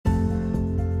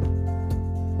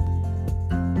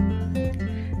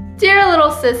Dear little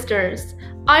sisters,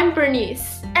 I'm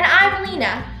Bernice. And I'm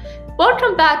Lena.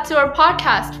 Welcome back to our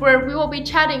podcast where we will be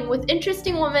chatting with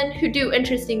interesting women who do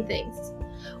interesting things.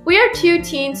 We are two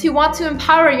teens who want to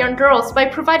empower young girls by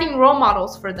providing role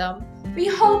models for them. We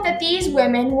hope that these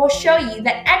women will show you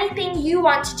that anything you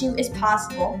want to do is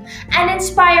possible and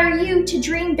inspire you to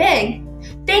dream big.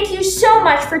 Thank you so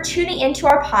much for tuning into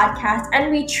our podcast,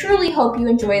 and we truly hope you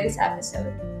enjoy this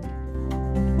episode.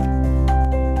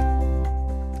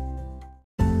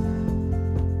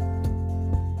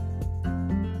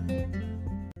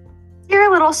 Dear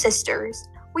little sisters,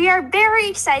 we are very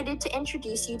excited to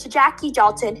introduce you to Jackie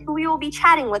Dalton, who we will be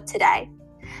chatting with today.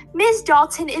 Ms.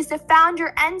 Dalton is the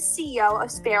founder and CEO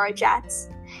of Sparrow Jets.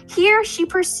 Here, she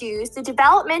pursues the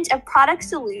development of product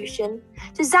solutions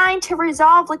designed to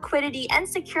resolve liquidity and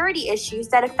security issues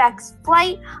that affects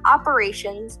flight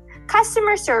operations,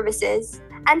 customer services,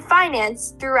 and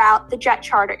finance throughout the jet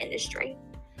charter industry.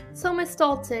 So, Ms.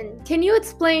 Dalton, can you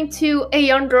explain to a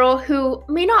young girl who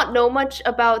may not know much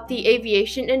about the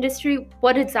aviation industry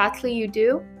what exactly you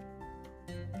do?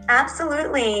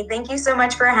 Absolutely. Thank you so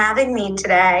much for having me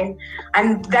today.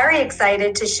 I'm very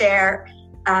excited to share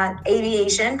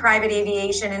aviation, private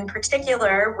aviation in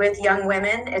particular, with young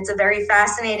women. It's a very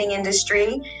fascinating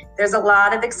industry. There's a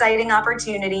lot of exciting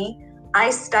opportunity. I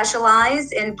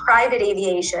specialize in private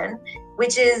aviation,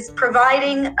 which is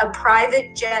providing a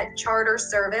private jet charter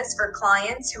service for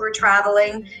clients who are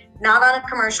traveling not on a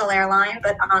commercial airline,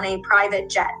 but on a private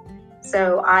jet.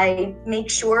 So I make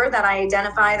sure that I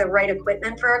identify the right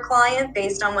equipment for a client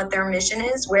based on what their mission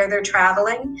is, where they're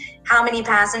traveling, how many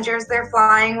passengers they're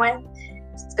flying with,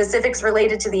 specifics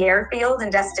related to the airfield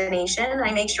and destination.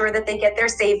 I make sure that they get there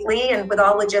safely and with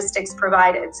all logistics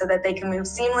provided so that they can move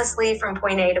seamlessly from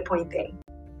point A to point B.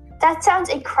 That sounds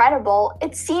incredible.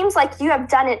 It seems like you have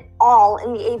done it all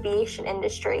in the aviation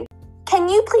industry. Can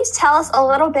you please tell us a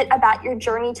little bit about your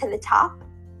journey to the top?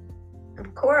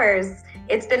 Of course.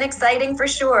 It's been exciting for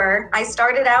sure. I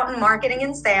started out in marketing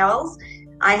and sales.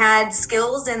 I had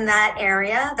skills in that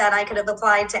area that I could have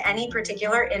applied to any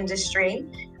particular industry.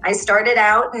 I started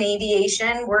out in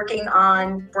aviation working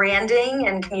on branding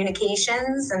and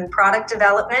communications and product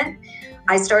development.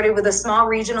 I started with a small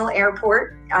regional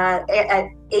airport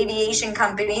aviation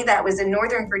company that was in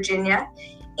Northern Virginia.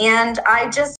 And I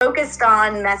just focused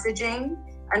on messaging,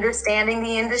 understanding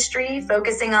the industry,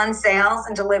 focusing on sales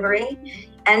and delivery.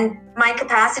 And my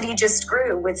capacity just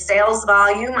grew with sales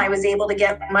volume. I was able to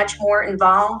get much more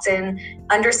involved in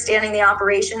understanding the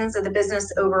operations of the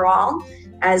business overall.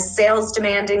 As sales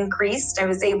demand increased, I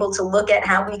was able to look at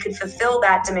how we could fulfill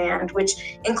that demand,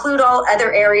 which include all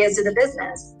other areas of the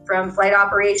business, from flight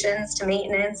operations to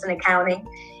maintenance and accounting.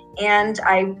 And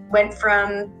I went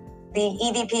from the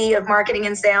EVP of marketing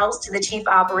and sales to the chief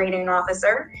operating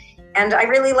officer. And I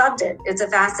really loved it. It's a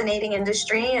fascinating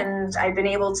industry, and I've been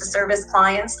able to service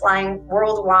clients flying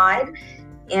worldwide.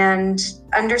 And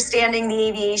understanding the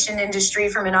aviation industry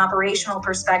from an operational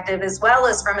perspective, as well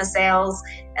as from a sales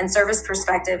and service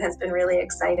perspective, has been really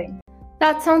exciting.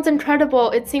 That sounds incredible.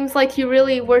 It seems like you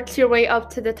really worked your way up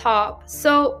to the top.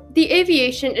 So the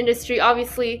aviation industry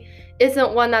obviously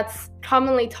isn't one that's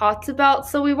commonly talked about.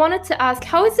 So we wanted to ask,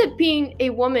 how is it being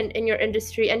a woman in your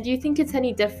industry? And do you think it's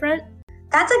any different?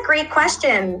 That's a great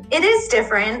question. It is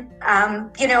different.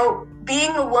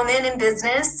 Being a woman in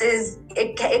business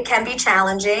it can be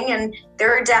challenging, and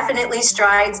there are definitely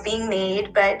strides being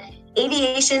made, but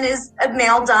aviation is a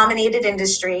male-dominated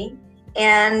industry,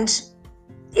 and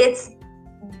it's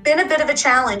been a bit of a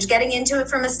challenge. Getting into it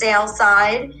from a sales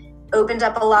side opened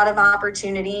up a lot of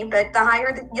opportunity, but the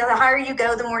higher you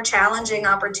go, the more challenging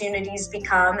opportunities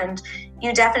become, and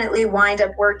you definitely wind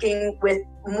up working with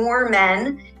more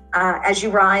men as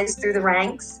you rise through the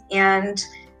ranks. And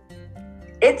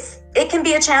it can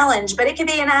be a challenge, but it can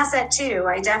be an asset too.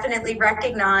 I definitely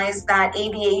recognize that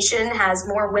aviation has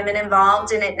more women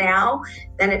involved in it now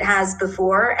than it has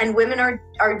before, and women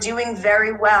are doing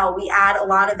very well. We add a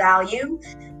lot of value,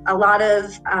 a lot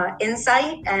of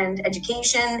insight and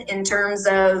education in terms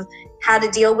of how to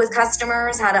deal with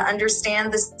customers, how to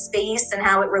understand the space and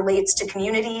how it relates to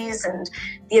communities, and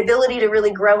the ability to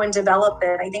really grow and develop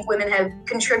it. I think women have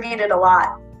contributed a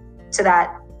lot to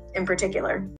that in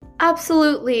particular.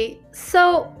 Absolutely.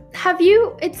 So, have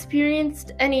you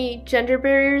experienced any gender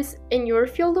barriers in your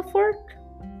field of work?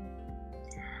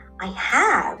 I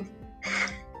have.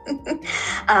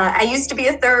 I used to be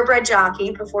a thoroughbred jockey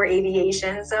before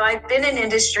aviation, so I've been in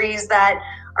industries that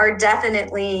are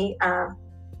definitely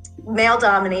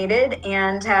male-dominated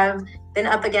and have been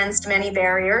up against many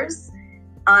barriers.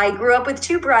 I grew up with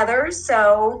two brothers,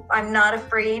 so I'm not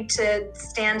afraid to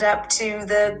stand up to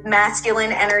the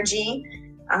masculine energy.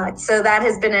 So that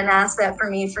has been an asset for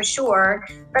me for sure.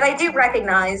 But I do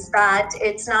recognize that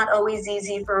it's not always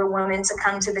easy for a woman to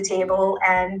come to the table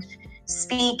and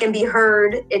speak and be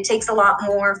heard. It takes a lot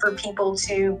more for people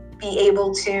to be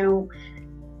able to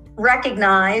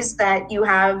recognize that you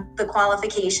have the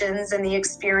qualifications and the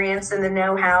experience and the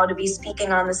know-how to be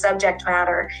speaking on the subject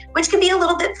matter, which can be a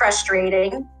little bit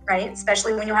frustrating, right?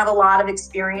 Especially when you have a lot of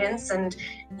experience and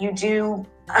you do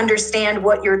understand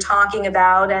what you're talking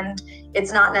about and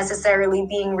it's not necessarily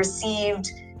being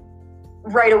received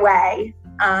right away.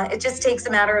 It just takes a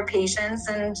matter of patience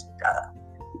and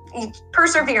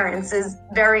perseverance is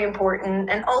very important.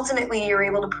 And ultimately you're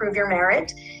able to prove your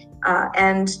merit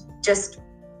and just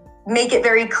make it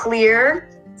very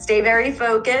clear, stay very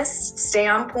focused, stay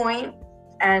on point,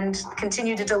 and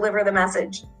continue to deliver the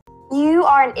message. You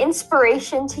are an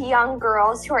inspiration to young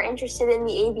girls who are interested in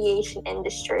the aviation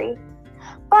industry.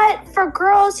 But for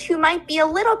girls who might be a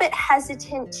little bit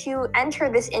hesitant to enter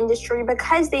this industry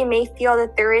because they may feel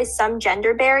that there is some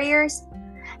gender barriers,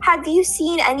 have you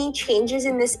seen any changes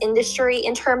in this industry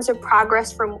in terms of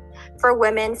progress for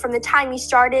women from the time you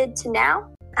started to now?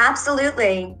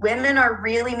 Absolutely. Women are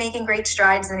really making great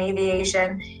strides in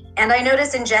aviation. And I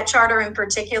notice in Jet Charter in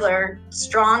particular,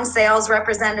 strong sales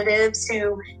representatives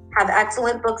who have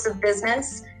excellent books of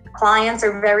business. Clients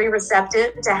are very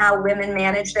receptive to how women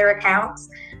manage their accounts.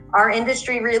 Our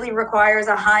industry really requires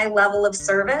a high level of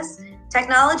service.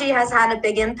 Technology has had a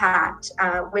big impact,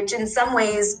 which in some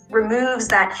ways removes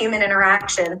that human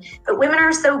interaction. But women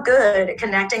are so good at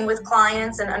connecting with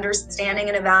clients and understanding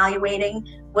and evaluating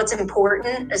what's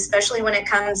important, especially when it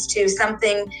comes to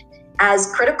something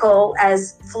as critical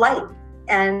as flight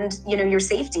and your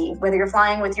safety, whether you're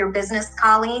flying with your business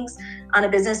colleagues on a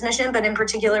business mission, but in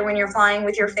particular when you're flying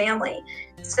with your family.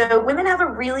 So women have a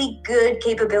really good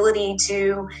capability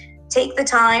to take the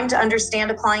time to understand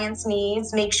a client's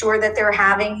needs, make sure that they're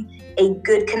having a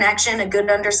good connection, a good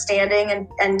understanding,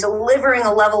 and delivering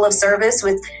a level of service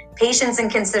with patience and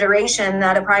consideration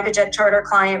that a private jet charter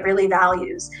client really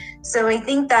values. So I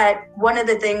think that one of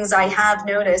the things I have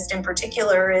noticed in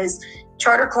particular is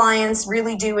charter clients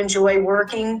really do enjoy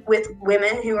working with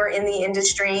women who are in the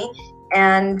industry,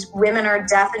 and women are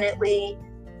definitely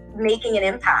making an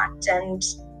impact and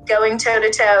going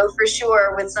toe-to-toe for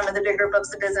sure with some of the bigger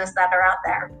books of business that are out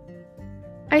there.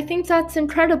 I think that's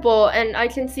incredible, and I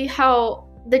can see how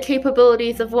the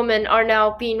capabilities of women are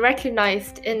now being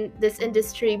recognized in this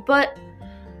industry. But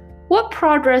what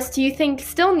progress do you think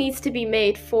still needs to be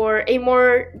made for a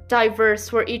more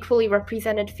diverse or equally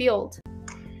represented field?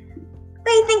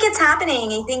 I think it's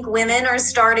happening. I think women are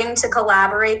starting to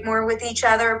collaborate more with each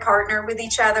other, partner with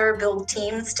each other, build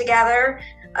teams together.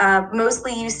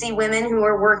 Mostly you see women who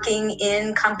are working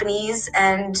in companies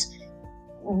and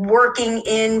working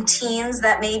in teams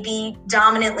that may be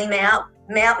dominantly male.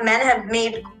 Men have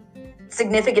made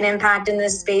significant impact in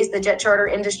this space. The jet charter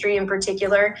industry in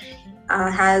particular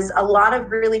has a lot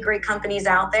of really great companies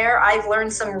out there. I've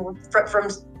learned some from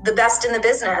the best in the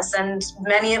business, and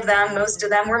most of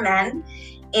them were men,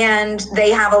 and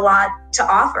they have a lot to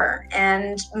offer.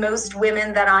 And most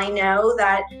women that I know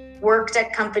that worked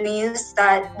at companies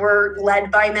that were led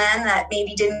by men that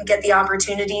maybe didn't get the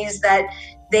opportunities that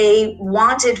they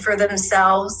wanted for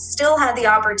themselves still had the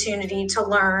opportunity to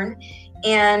learn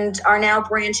and are now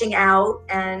branching out.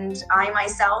 And I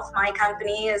myself, my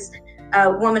company is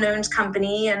a woman-owned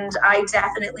company, and I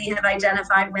definitely have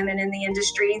identified women in the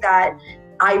industry that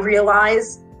I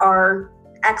realize are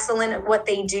excellent at what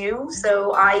they do.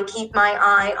 So I keep my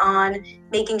eye on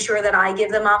making sure that I give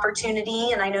them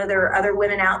opportunity. And I know there are other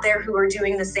women out there who are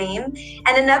doing the same.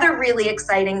 And another really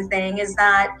exciting thing is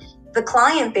that the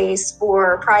client base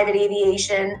for private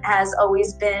aviation has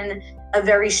always been a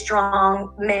very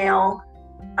strong male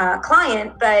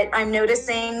client, but I'm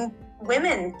noticing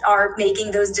women are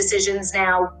making those decisions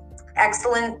now.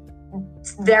 Excellent,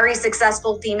 very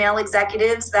successful female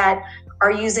executives that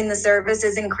are using the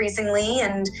services increasingly,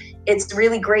 and it's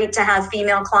really great to have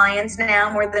female clients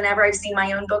now more than ever. I've seen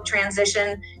my own book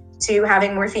transition to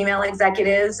having more female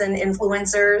executives and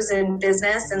influencers in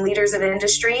business and leaders of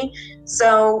industry.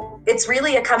 So it's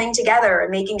really a coming together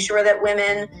and making sure that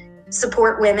women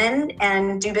support women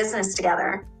and do business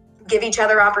together, give each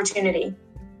other opportunity.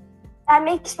 That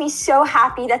makes me so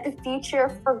happy that the future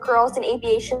for girls in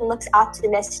aviation looks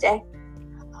optimistic.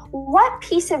 What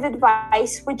piece of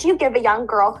advice would you give a young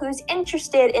girl who's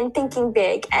interested in thinking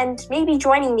big and maybe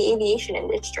joining the aviation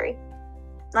industry?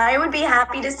 I would be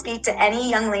happy to speak to any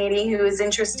young lady who is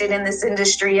interested in this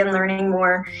industry and learning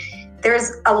more.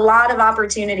 there's a lot of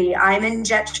opportunity. I'm in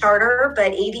jet charter,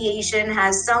 but aviation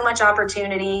has so much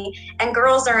opportunity, and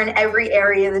girls are in every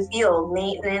area of the field: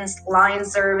 maintenance, line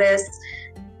service,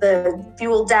 the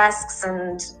fuel desks,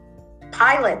 and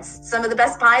pilots. Some of the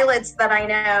best pilots that I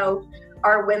know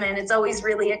are women. It's always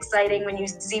really exciting when you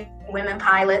see women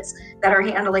pilots that are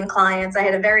handling clients. I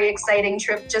had a very exciting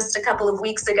trip just a couple of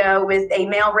weeks ago with a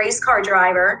male race car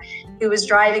driver who was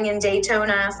driving in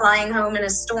Daytona, flying home in a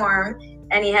storm,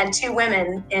 and he had two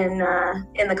women in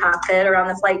the cockpit or on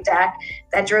the flight deck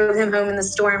that drove him home in the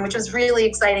storm, which was really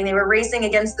exciting. They were racing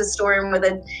against the storm with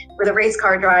a race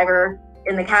car driver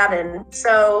in the cabin.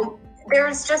 So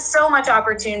there's just so much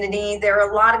opportunity. There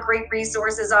are a lot of great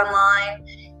resources online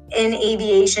in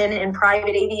aviation, in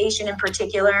private aviation in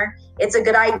particular. It's a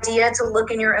good idea to look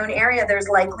in your own area. There's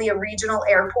likely a regional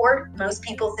airport. Most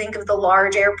people think of the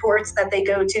large airports that they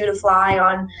go to fly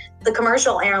on the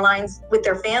commercial airlines with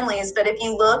their families. But if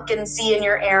you look and see in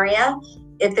your area,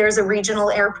 if there's a regional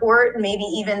airport, maybe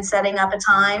even setting up a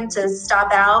time to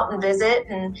stop out and visit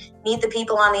and meet the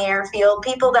people on the airfield.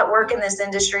 People that work in this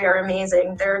industry are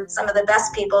amazing. They're some of the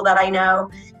best people that I know.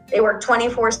 They work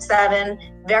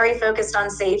 24/7, very focused on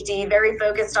safety, very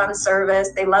focused on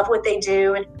service. They love what they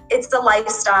do. It's a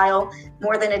lifestyle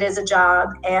more than it is a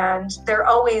job. And they're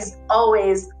always,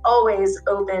 always, always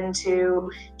open to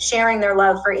sharing their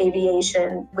love for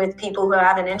aviation with people who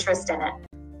have an interest in it.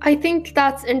 I think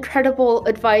that's incredible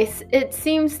advice. It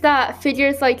seems that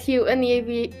figures like you in the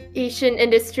aviation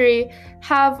industry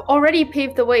have already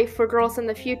paved the way for girls in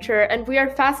the future, and we are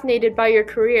fascinated by your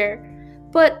career.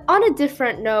 But on a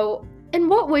different note, in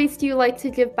what ways do you like to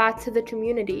give back to the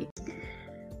community?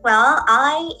 Well,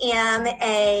 I am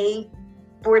a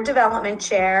board development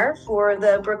chair for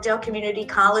the Brookdale Community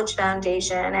College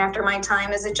Foundation. After my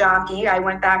time as a jockey, I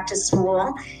went back to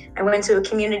school. I went to a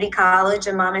community college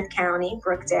in Monmouth County,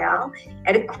 Brookdale.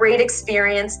 I had a great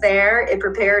experience there. It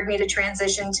prepared me to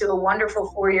transition to a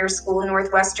wonderful four-year school,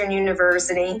 Northwestern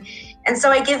University. And so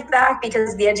I give back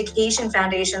because the education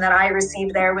foundation that I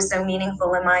received there was so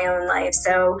meaningful in my own life.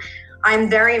 So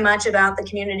I'm very much about the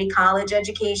community college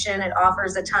education. It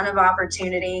offers a ton of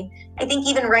opportunity. I think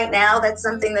even right now, that's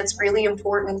something that's really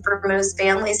important for most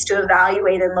families to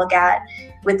evaluate and look at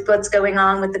with what's going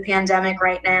on with the pandemic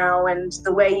right now and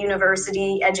the way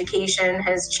university education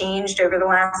has changed over the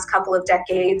last couple of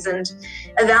decades, and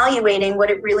evaluating what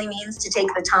it really means to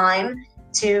take the time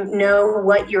to know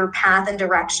what your path and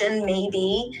direction may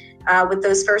be, with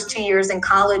those first 2 years in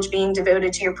college being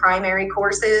devoted to your primary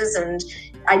courses and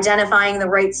identifying the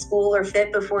right school or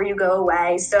fit before you go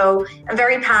away. So I'm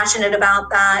very passionate about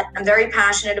that. I'm very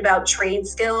passionate about trade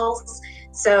skills.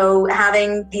 So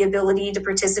having the ability to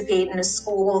participate in a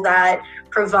school that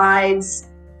provides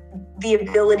the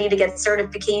ability to get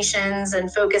certifications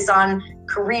and focus on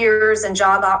careers and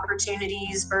job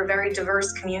opportunities for a very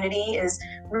diverse community is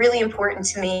really important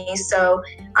to me. So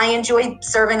I enjoy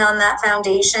serving on that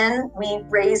foundation. We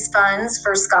raise funds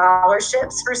for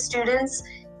scholarships for students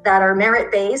that are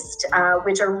merit-based,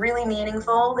 which are really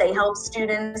meaningful. They help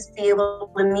students be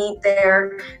able to meet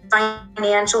their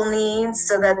financial needs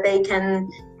so that they can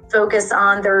focus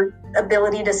on their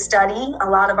ability to study. A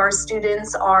lot of our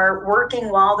students are working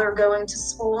while they're going to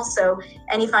school, so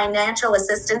any financial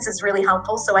assistance is really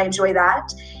helpful, so I enjoy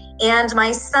that. And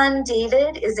my son,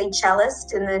 David, is a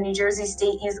cellist in the New Jersey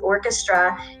State Youth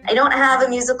Orchestra. I don't have a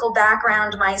musical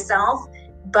background myself,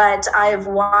 but I've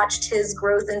watched his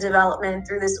growth and development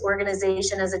through this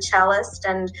organization as a cellist,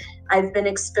 and I've been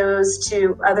exposed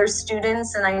to other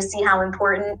students, and I see how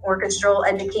important orchestral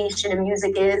education and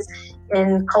music is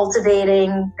in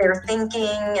cultivating their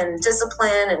thinking and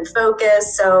discipline and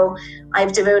focus. So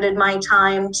I've devoted my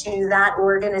time to that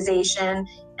organization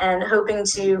and hoping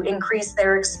to increase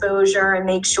their exposure and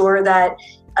make sure that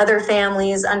other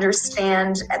families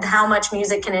understand how much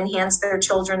music can enhance their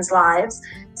children's lives.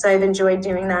 So I've enjoyed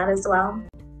doing that as well.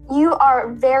 You are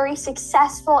a very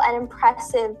successful and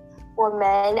impressive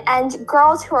woman, and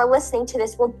girls who are listening to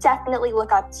this will definitely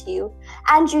look up to you.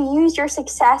 And you use your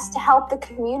success to help the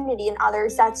community and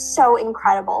others. That's so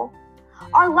incredible.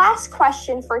 Our last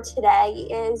question for today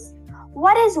is,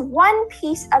 what is one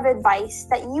piece of advice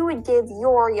that you would give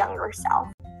your younger self?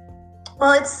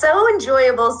 Well, it's so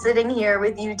enjoyable sitting here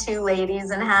with you two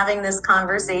ladies and having this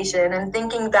conversation and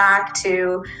thinking back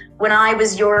to when I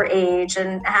was your age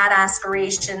and had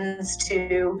aspirations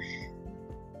to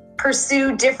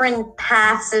pursue different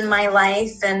paths in my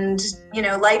life. And, you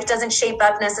know, life doesn't shape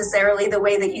up necessarily the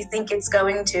way that you think it's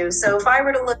going to. So if I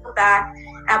were to look back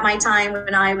at my time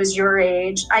when I was your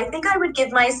age, I think I would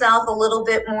give myself a little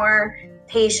bit more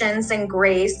patience and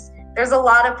grace. There's a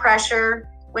lot of pressure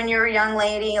when you're a young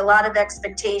lady, a lot of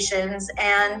expectations,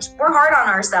 and we're hard on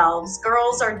ourselves.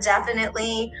 Girls are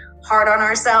definitely hard on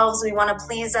ourselves. We want to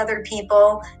please other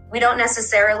people. We don't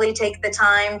necessarily take the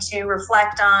time to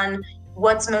reflect on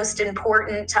what's most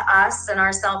important to us and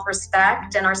our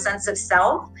self-respect and our sense of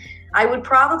self. I would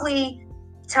probably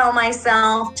tell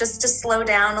myself just to slow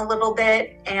down a little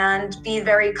bit and be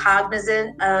very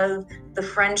cognizant of the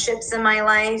friendships in my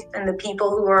life and the people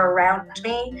who are around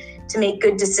me, to make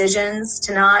good decisions,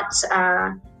 to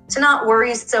not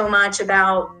worry so much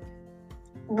about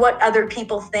what other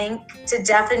people think, to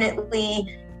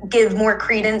definitely give more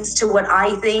credence to what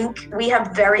I think. We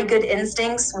have very good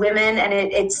instincts, women, and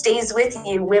it stays with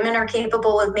you. Women are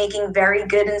capable of making very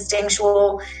good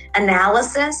instinctual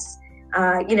analysis.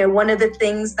 One of the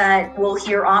things that we'll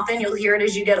hear often, you'll hear it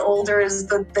as you get older, is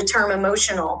the term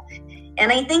emotional. And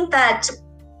I think that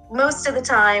most of the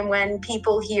time when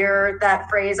people hear that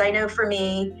phrase, I know for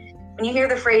me, when you hear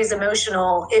the phrase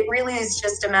emotional, it really is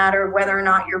just a matter of whether or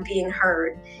not you're being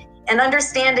heard. And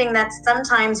understanding that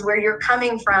sometimes where you're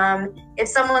coming from, if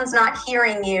someone's not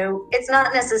hearing you, it's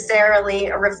not necessarily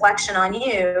a reflection on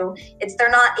you. It's they're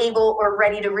not able or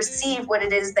ready to receive what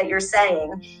it is that you're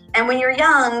saying. And when you're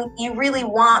young, you really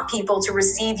want people to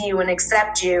receive you and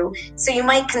accept you. So you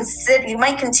might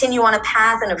continue on a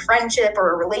path in a friendship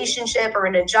or a relationship or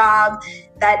in a job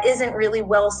that isn't really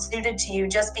well suited to you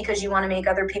just because you want to make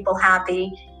other people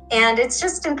happy. And it's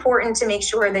just important to make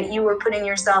sure that you are putting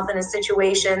yourself in a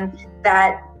situation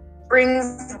that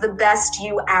brings the best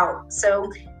you out.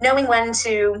 So knowing when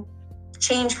to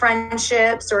change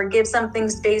friendships or give something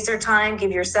space or time,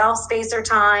 give yourself space or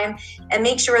time, and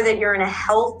make sure that you're in a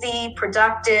healthy,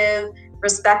 productive,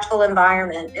 respectful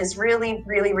environment is really,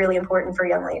 really, really important for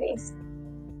young ladies.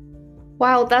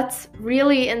 Wow, that's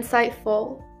really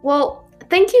insightful. Well,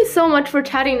 thank you so much for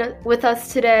chatting with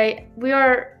us today. We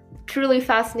are truly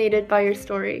fascinated by your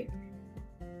story.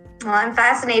 Well, I'm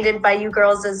fascinated by you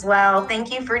girls as well.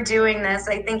 Thank you for doing this.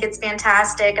 I think it's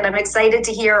fantastic, and I'm excited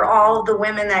to hear all of the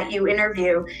women that you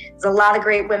interview. There's a lot of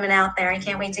great women out there. I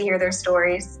can't wait to hear their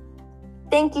stories.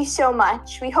 Thank you so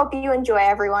much. We hope you enjoy,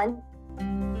 everyone.